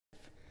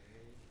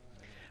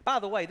By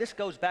the way, this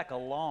goes back a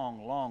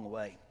long, long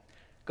way.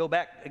 Go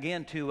back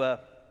again to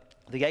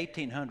the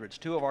 1800s.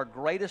 Two of our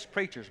greatest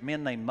preachers,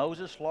 men named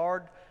Moses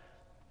Lard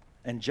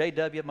and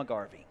J.W.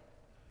 McGarvey.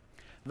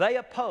 They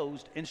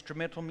opposed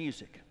instrumental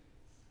music.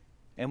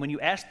 And when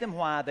you asked them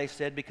why, they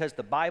said, because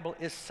the Bible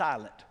is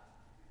silent,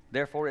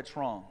 therefore it's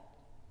wrong.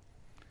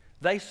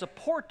 They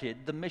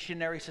supported the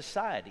missionary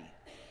society.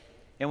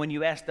 And when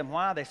you asked them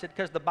why, they said,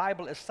 because the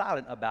Bible is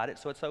silent about it,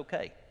 so it's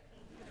okay.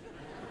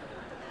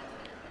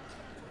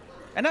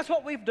 And that's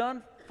what we've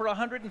done for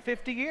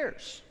 150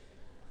 years.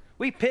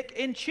 We pick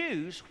and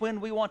choose when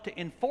we want to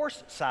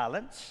enforce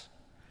silence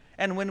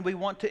and when we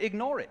want to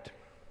ignore it.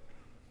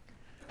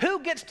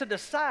 Who gets to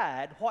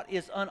decide what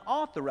is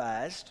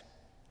unauthorized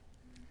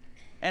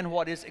and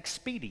what is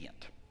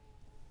expedient?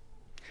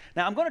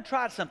 Now, I'm going to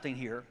try something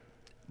here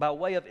by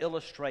way of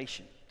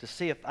illustration to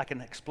see if I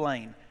can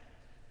explain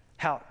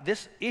how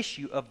this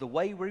issue of the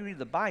way we read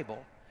the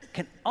Bible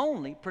can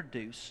only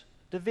produce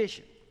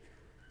division.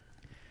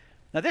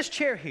 Now, this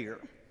chair here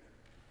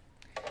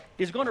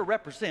is going to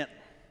represent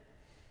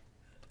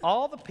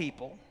all the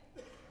people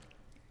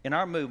in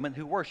our movement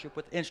who worship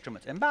with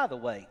instruments. And by the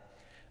way,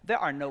 there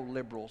are no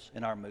liberals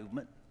in our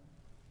movement.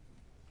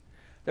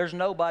 There's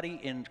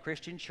nobody in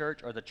Christian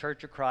church or the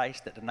Church of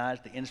Christ that denies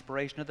the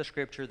inspiration of the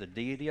Scripture, the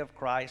deity of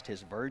Christ,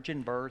 His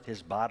virgin birth,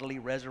 His bodily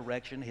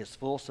resurrection, His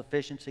full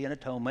sufficiency and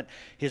atonement,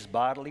 His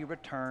bodily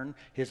return,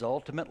 His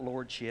ultimate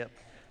lordship.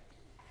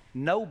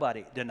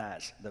 Nobody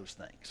denies those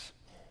things,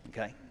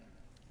 okay?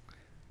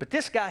 But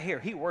this guy here,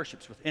 he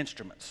worships with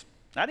instruments.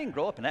 I didn't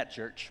grow up in that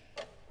church.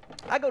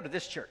 I go to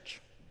this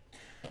church.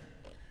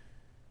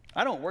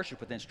 I don't worship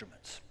with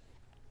instruments.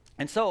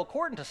 And so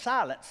according to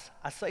silence,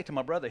 I say to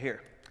my brother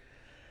here,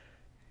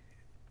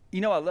 you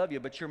know I love you,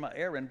 but you're my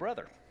errand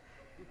brother.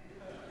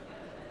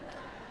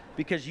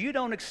 Because you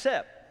don't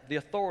accept the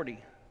authority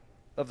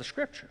of the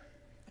Scripture.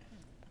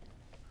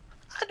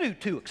 I do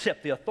too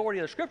accept the authority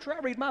of the Scripture. I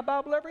read my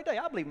Bible every day.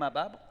 I believe my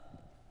Bible.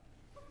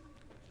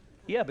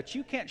 Yeah, but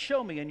you can't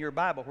show me in your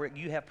Bible where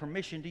you have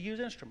permission to use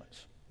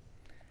instruments.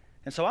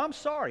 And so I'm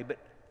sorry, but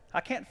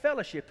I can't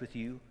fellowship with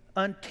you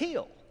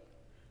until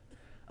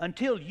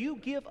you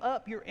give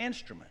up your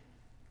instrument.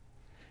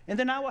 And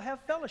then I will have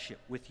fellowship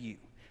with you.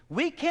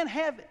 We can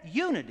have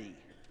unity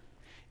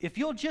if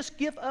you'll just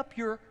give up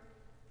your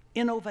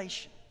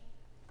innovation.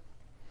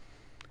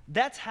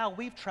 That's how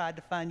we've tried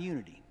to find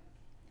unity.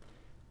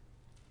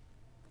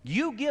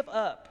 You give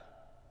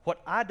up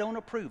what I don't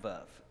approve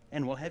of,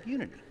 and we'll have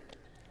unity.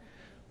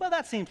 Well,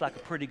 that seems like a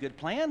pretty good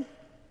plan.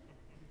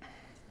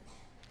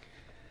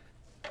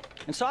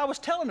 And so I was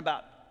telling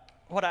about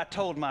what I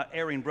told my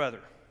erring brother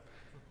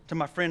to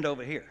my friend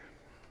over here.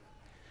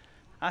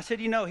 I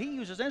said, you know, he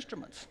uses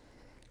instruments.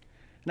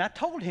 And I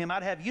told him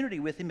I'd have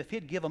unity with him if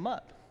he'd give them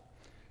up.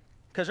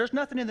 Because there's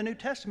nothing in the New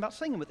Testament about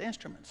singing with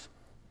instruments.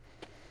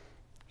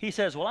 He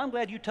says, well, I'm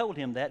glad you told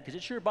him that because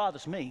it sure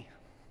bothers me.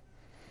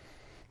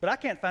 But I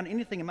can't find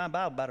anything in my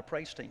Bible about a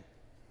praise team.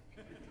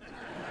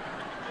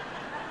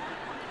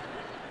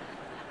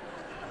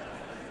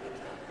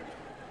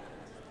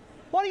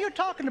 What are you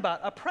talking about?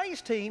 A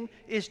praise team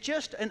is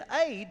just an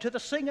aid to the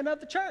singing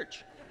of the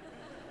church.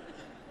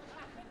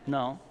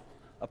 No,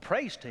 a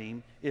praise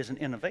team is an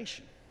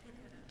innovation.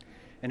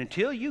 And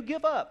until you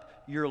give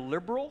up your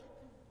liberal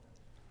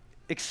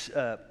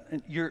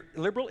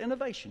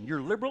innovation,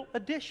 your liberal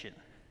addition,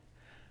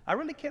 I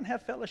really can't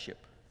have fellowship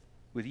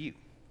with you.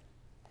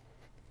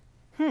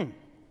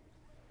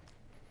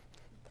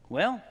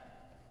 Well,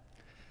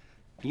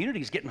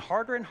 unity is getting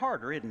harder and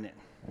harder, isn't it?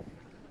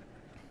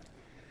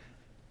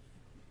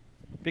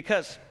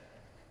 Because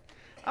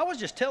I was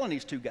just telling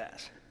these two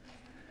guys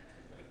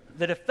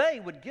that if they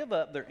would give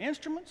up their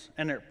instruments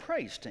and their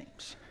praise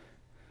teams,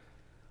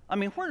 I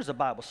mean, where does the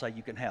Bible say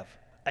you can have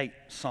 8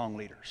 song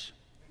leaders?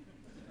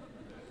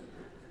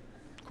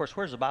 Of course,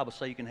 where does the Bible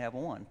say you can have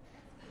 1?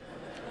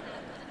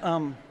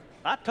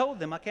 I told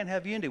them I can't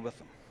have unity with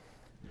them.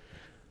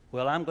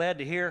 Well, I'm glad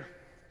to hear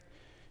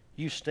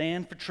you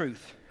stand for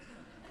truth.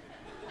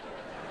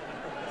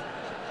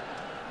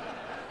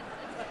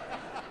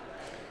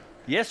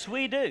 Yes,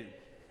 we do.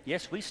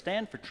 Yes, we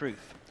stand for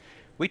truth.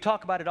 We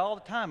talk about it all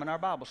the time in our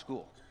Bible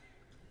school.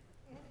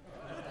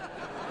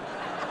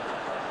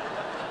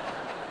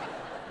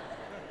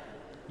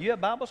 You have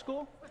Bible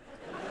school?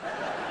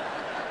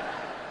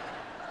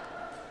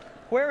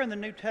 Where in the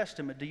New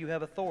Testament do you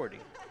have authority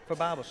for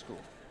Bible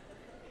school?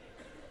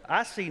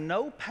 I see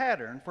no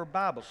pattern for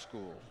Bible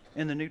school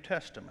in the New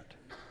Testament.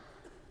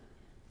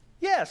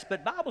 Yes,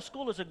 but Bible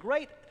school is a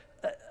great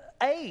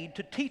aid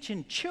to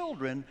teaching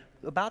children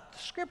about the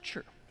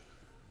Scripture.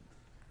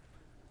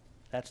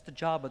 That's the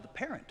job of the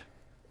parent.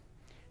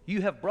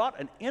 You have brought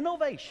an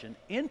innovation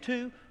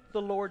into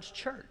the Lord's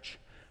church.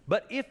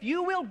 But if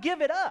you will give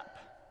it up,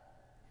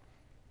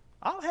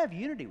 I'll have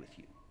unity with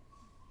you.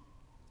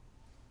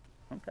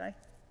 Okay?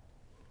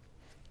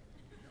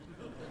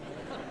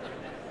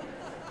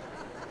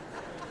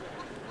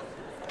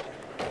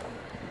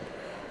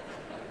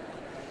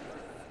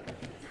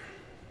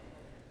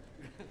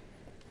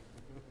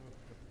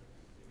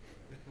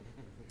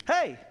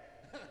 Hey,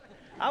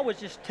 I was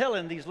just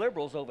telling these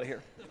liberals over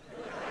here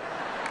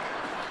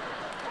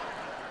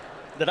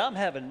that I'm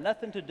having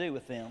nothing to do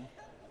with them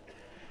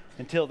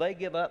until they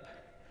give up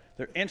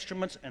their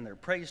instruments and their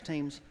praise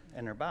teams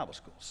and their Bible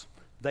schools.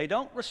 They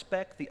don't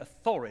respect the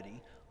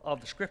authority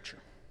of the Scripture.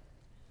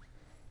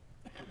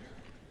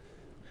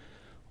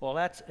 Well,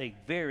 that's a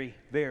very,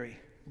 very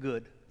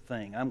good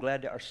thing. I'm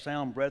glad that our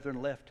sound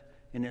brethren left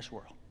in this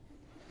world.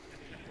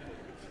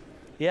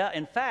 Yeah,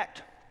 in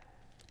fact,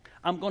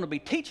 I'm going to be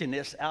teaching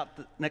this out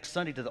next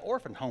Sunday to the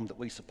orphan home that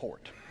we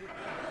support.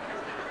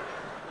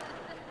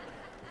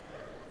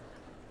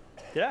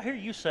 Did I hear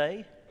you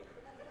say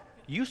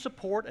you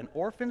support an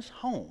orphan's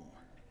home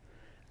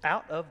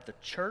out of the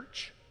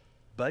church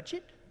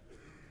budget?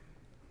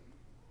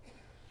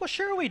 Well,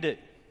 sure we do.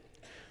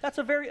 That's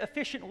a very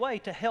efficient way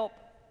to help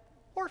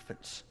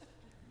orphans.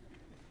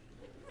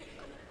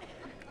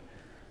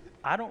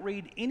 I don't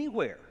read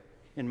anywhere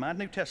in my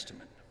New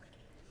Testament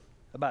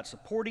about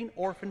supporting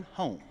orphan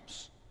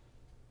homes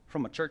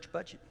from a church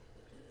budget.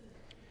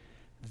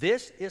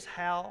 This is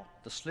how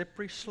the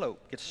slippery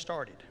slope gets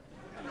started.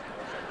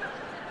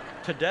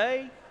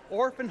 Today,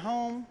 orphan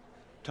home.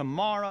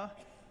 Tomorrow,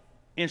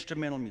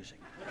 instrumental music.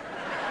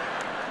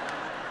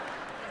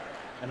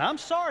 And I'm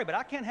sorry, but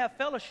I can't have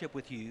fellowship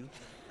with you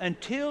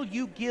until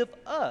you give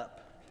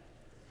up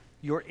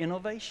your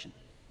innovation.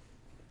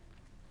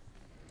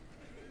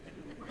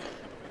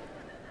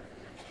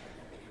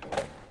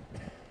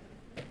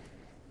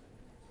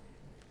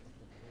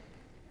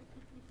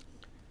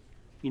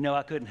 You know,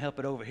 I couldn't help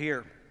it over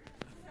here,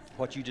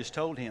 what you just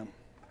told him.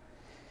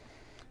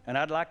 And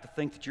I'd like to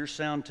think that you're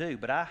sound too,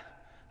 but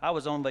I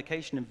was on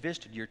vacation and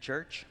visited your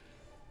church.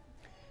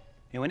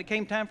 And when it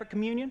came time for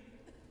communion,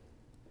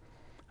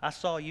 I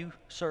saw you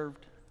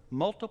served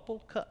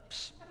multiple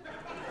cups.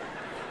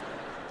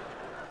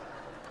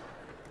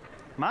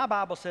 My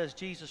Bible says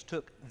Jesus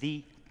took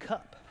the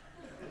cup.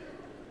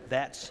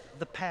 That's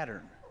the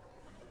pattern.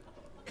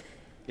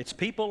 It's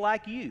people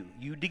like you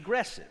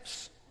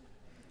degressives,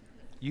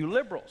 you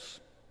liberals,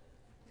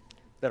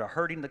 that are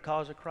hurting the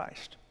cause of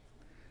Christ.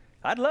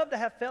 I'd love to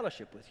have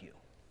fellowship with you,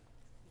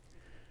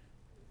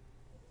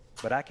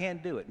 but I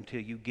can't do it until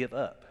you give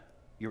up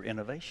your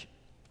innovation.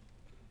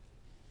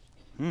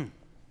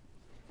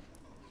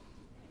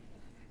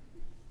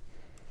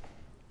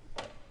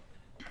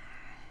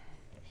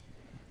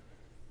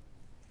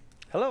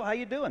 Hello, how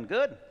you doing?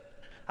 Good.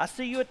 I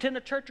see you attend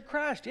the Church of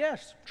Christ.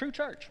 Yes, true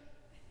church.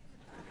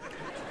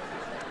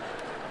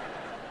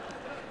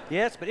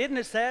 Yes, but isn't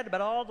it sad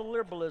about all the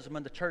liberalism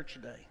in the church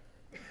today?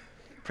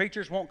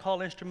 Preachers won't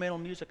call instrumental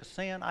music a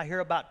sin. I hear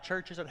about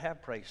churches that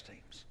have praise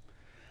teams.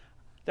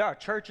 There are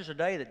churches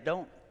today that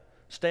don't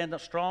stand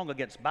up strong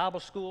against Bible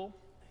school.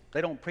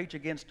 They don't preach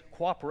against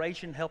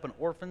cooperation, helping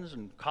orphans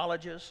and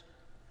colleges,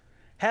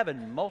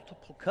 having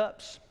multiple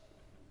cups.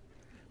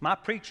 My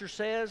preacher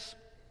says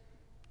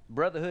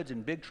brotherhood's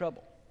in big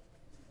trouble.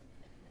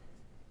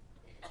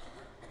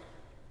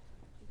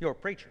 You're a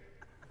preacher.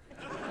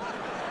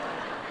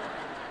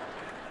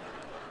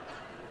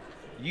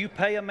 You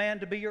pay a man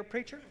to be your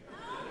preacher?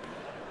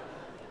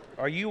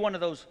 Are you one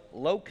of those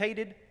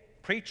located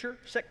preacher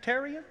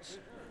sectarians?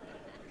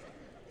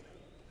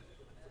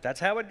 That's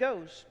how it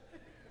goes.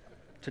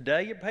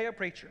 Today you pay a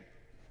preacher.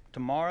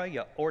 Tomorrow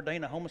you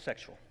ordain a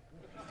homosexual.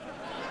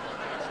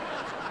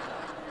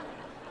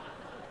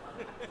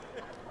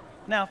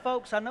 Now,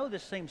 folks, I know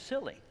this seems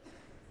silly.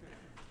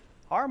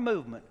 Our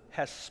movement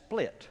has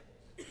split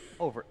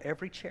over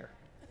every chair.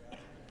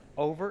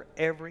 Over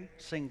every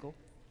single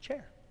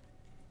chair.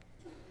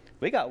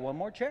 We got one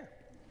more chair.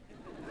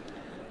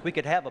 We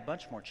could have a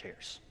bunch more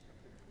chairs.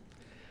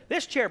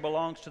 This chair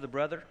belongs to the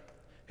brother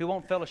who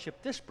won't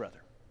fellowship this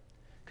brother,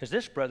 because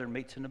this brother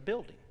meets in a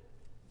building.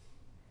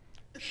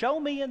 Show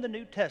me in the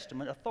New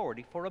Testament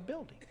authority for a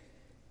building.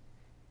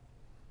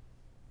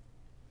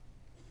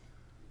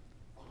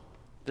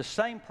 The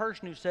same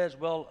person who says,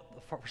 well,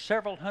 for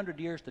several hundred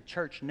years the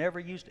church never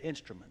used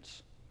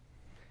instruments,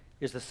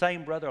 is the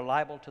same brother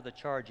liable to the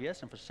charge,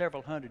 yes, and for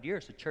several hundred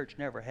years the church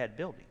never had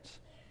buildings.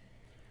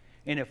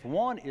 And if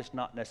one is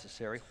not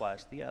necessary, why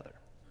is the other?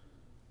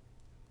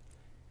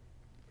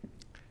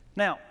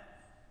 Now,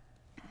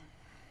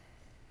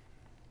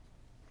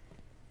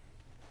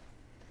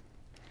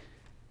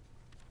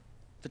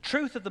 the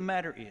truth of the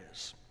matter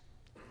is,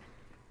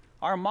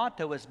 our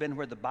motto has been,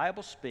 where the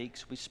Bible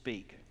speaks, we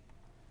speak.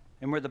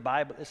 And where the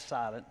Bible is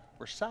silent,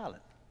 we're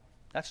silent.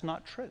 That's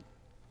not true.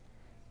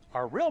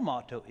 Our real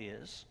motto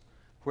is,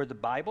 where the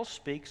Bible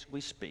speaks,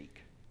 we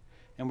speak.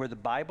 And where the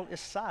Bible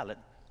is silent,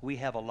 we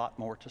have a lot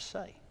more to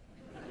say.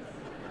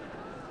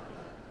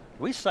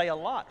 We say a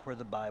lot where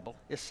the Bible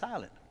is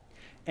silent.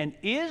 And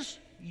is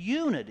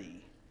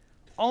unity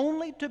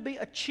only to be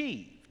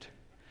achieved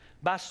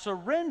by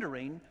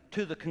surrendering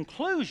to the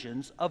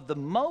conclusions of the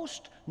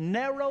most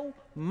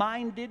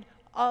narrow-minded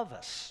of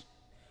us?